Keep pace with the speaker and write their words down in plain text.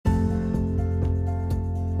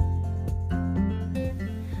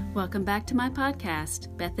Welcome back to my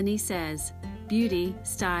podcast, Bethany Says, Beauty,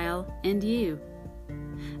 Style, and You.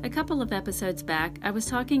 A couple of episodes back, I was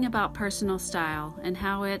talking about personal style and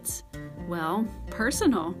how it's,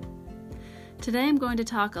 personal. Today I'm going to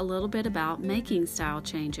talk a little bit about making style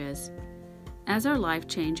changes. As our life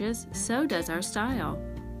changes, so does our style.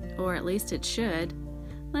 Or at least it should.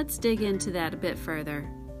 Let's dig into that a bit further.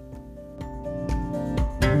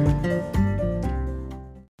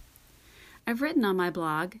 I've written on my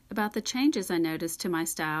blog about the changes I noticed to my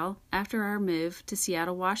style after our move to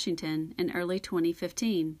Seattle, Washington in early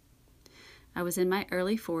 2015. I was in my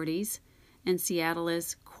early 40s, and Seattle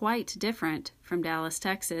is quite different from Dallas,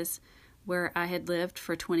 Texas, where I had lived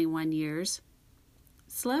for 21 years.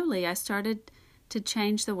 Slowly, I started to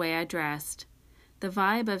change the way I dressed. The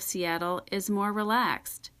vibe of Seattle is more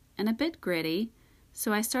relaxed and a bit gritty,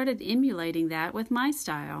 so I started emulating that with my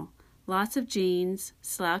style. Lots of jeans,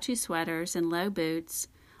 slouchy sweaters, and low boots,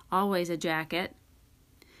 always a jacket.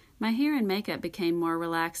 My hair and makeup became more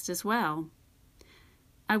relaxed as well.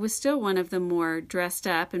 I was still one of the more dressed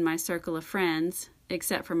up in my circle of friends,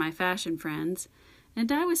 except for my fashion friends,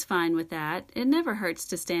 and I was fine with that. It never hurts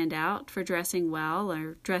to stand out for dressing well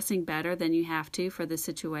or dressing better than you have to for the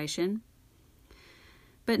situation.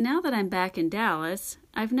 But now that I'm back in Dallas,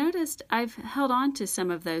 I've noticed I've held on to some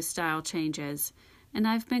of those style changes, and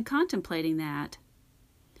I've been contemplating that.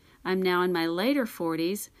 I'm now in my later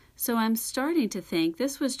 40s, so I'm starting to think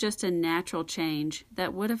this was just a natural change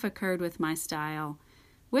that would have occurred with my style,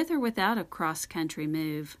 with or without a cross-country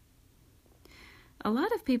move. A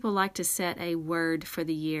lot of people like to set a word for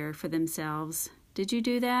the year for themselves. Did you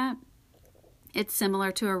do that? It's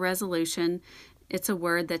similar to a resolution. It's a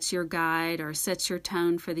word that's your guide or sets your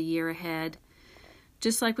tone for the year ahead.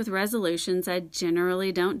 Just like with resolutions, I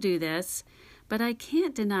generally don't do this, but I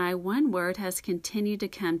can't deny one word has continued to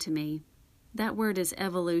come to me. That word is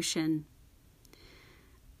evolution.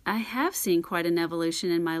 I have seen quite an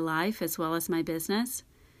evolution in my life as well as my business.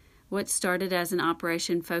 What started as an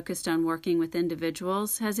operation focused on working with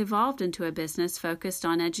individuals has evolved into a business focused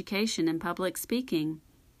on education and public speaking.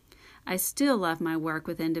 I still love my work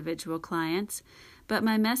with individual clients, but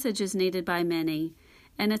my message is needed by many,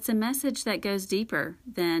 and it's a message that goes deeper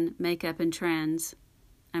than makeup and trends.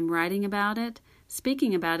 I'm writing about it,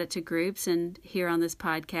 speaking about it to groups and here on this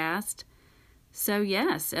podcast. So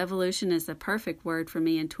yes, evolution is the perfect word for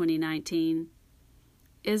me in 2019.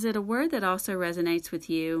 Is it a word that also resonates with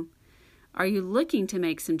you? Are you looking to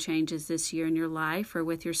make some changes this year in your life or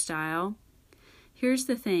with your style? Here's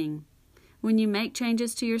the thing. When you make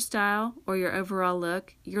changes to your style or your overall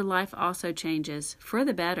look, your life also changes for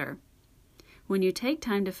the better. When you take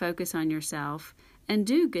time to focus on yourself and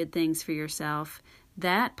do good things for yourself,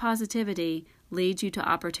 that positivity leads you to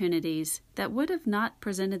opportunities that would have not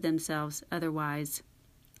presented themselves otherwise.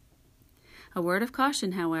 A word of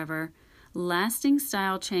caution, however, lasting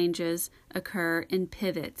style changes occur in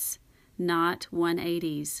pivots, not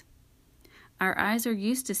 180s. Our eyes are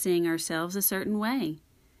used to seeing ourselves a certain way.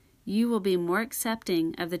 You will be more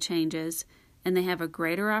accepting of the changes, and they have a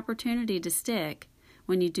greater opportunity to stick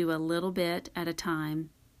when you do a little bit at a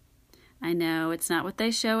time. I know it's not what they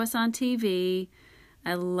show us on TV.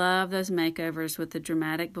 I love those makeovers with the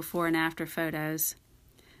dramatic before and after photos.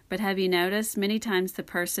 But have you noticed many times the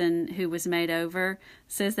person who was made over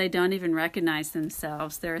says they don't even recognize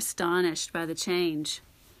themselves. They're astonished by the change.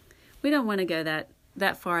 We don't want to go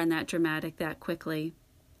that far and that dramatic that quickly.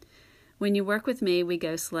 When you work with me, we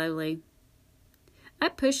go slowly. I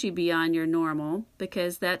push you beyond your normal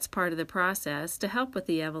because that's part of the process to help with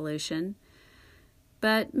the evolution.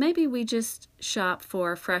 But maybe we just shop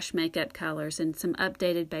for fresh makeup colors and some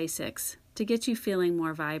updated basics to get you feeling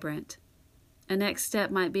more vibrant. A next step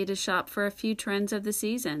might be to shop for a few trends of the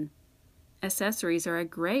season. Accessories are a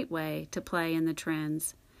great way to play in the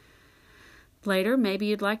trends. Later, maybe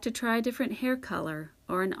you'd like to try a different hair color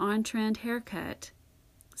or an on-trend haircut.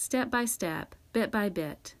 Step by step, bit by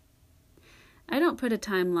bit. I don't put a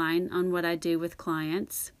timeline on what I do with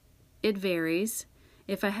clients. It varies.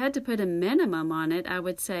 If I had to put a minimum on it, I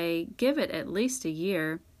would say give it at least a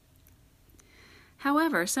year.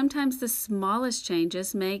 However, sometimes the smallest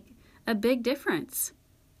changes make a big difference.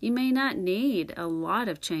 You may not need a lot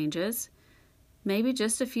of changes, maybe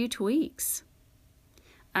just a few tweaks.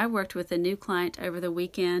 I worked with a new client over the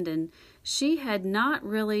weekend, and she had not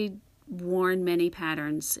really worn many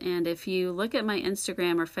patterns. And if you look at my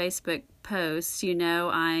Instagram or Facebook posts, you know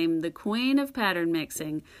I'm the queen of pattern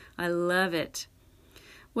mixing. I love it.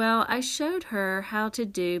 Well, I showed her how to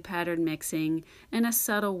do pattern mixing in a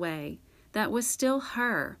subtle way that was still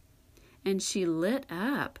her, and she lit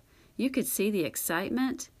up. You could see the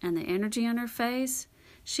excitement and the energy on her face.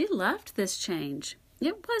 She loved this change.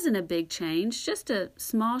 It wasn't a big change, just a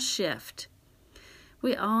small shift.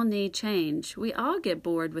 We all need change. We all get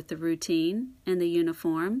bored with the routine and the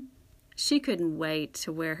uniform. She couldn't wait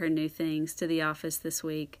to wear her new things to the office this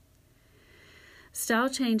week. Style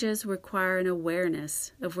changes require an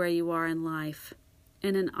awareness of where you are in life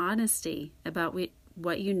and an honesty about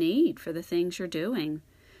what you need for the things you're doing.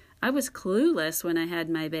 I was clueless when I had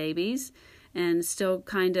my babies and still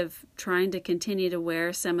kind of trying to continue to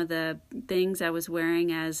wear some of the things I was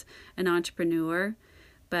wearing as an entrepreneur.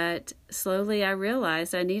 But slowly I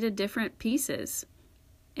realized I needed different pieces.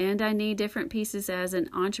 And I need different pieces as an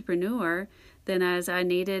entrepreneur than as I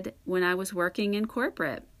needed when I was working in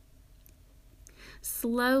corporate.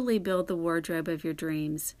 Slowly build the wardrobe of your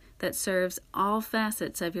dreams that serves all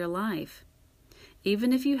facets of your life.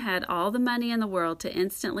 Even if you had all the money in the world to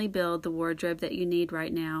instantly build the wardrobe that you need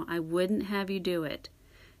right now, I wouldn't have you do it.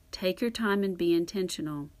 Take your time and be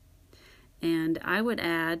intentional. And I would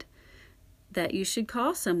add that you should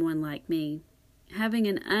call someone like me. Having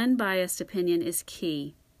an unbiased opinion is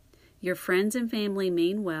key. Your friends and family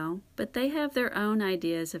mean well, but they have their own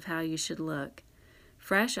ideas of how you should look.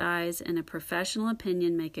 Fresh eyes and a professional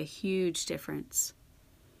opinion make a huge difference.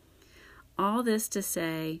 All this to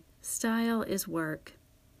say, style is work.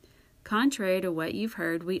 Contrary to what you've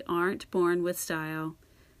heard, we aren't born with style.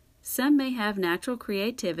 Some may have natural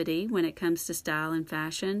creativity when it comes to style and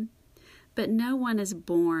fashion, but no one is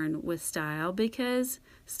born with style because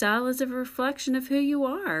style is a reflection of who you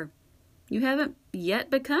are. You haven't yet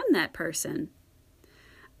become that person.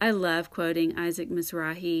 I love quoting Isaac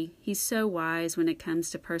Mizrahi. He's so wise when it comes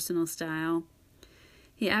to personal style.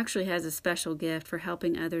 He actually has a special gift for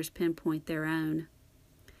helping others pinpoint their own.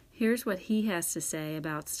 Here's what he has to say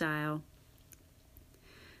about style.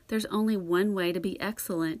 There's only one way to be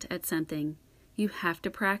excellent at something. You have to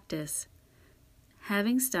practice.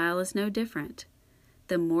 Having style is no different.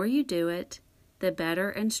 The more you do it, the better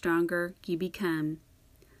and stronger you become.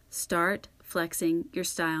 Start flexing your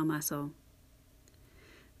style muscle.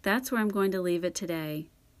 That's where I'm going to leave it today.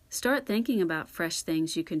 Start thinking about fresh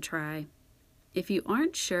things you can try. If you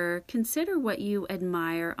aren't sure, consider what you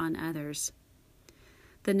admire on others.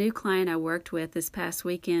 The new client I worked with this past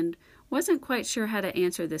weekend wasn't quite sure how to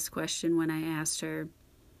answer this question when I asked her.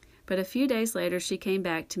 But a few days later, she came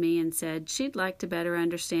back to me and said she'd like to better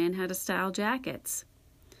understand how to style jackets.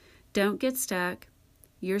 Don't get stuck.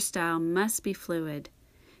 Your style must be fluid.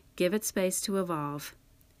 Give it space to evolve.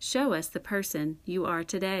 Show us the person you are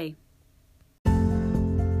today.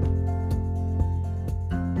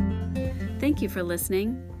 Thank you for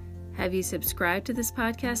listening. Have you subscribed to this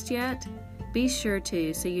podcast yet? Be sure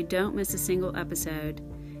to so you don't miss a single episode.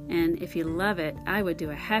 And if you love it, I would do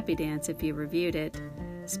a happy dance if you reviewed it.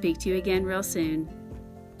 Speak to you again real soon.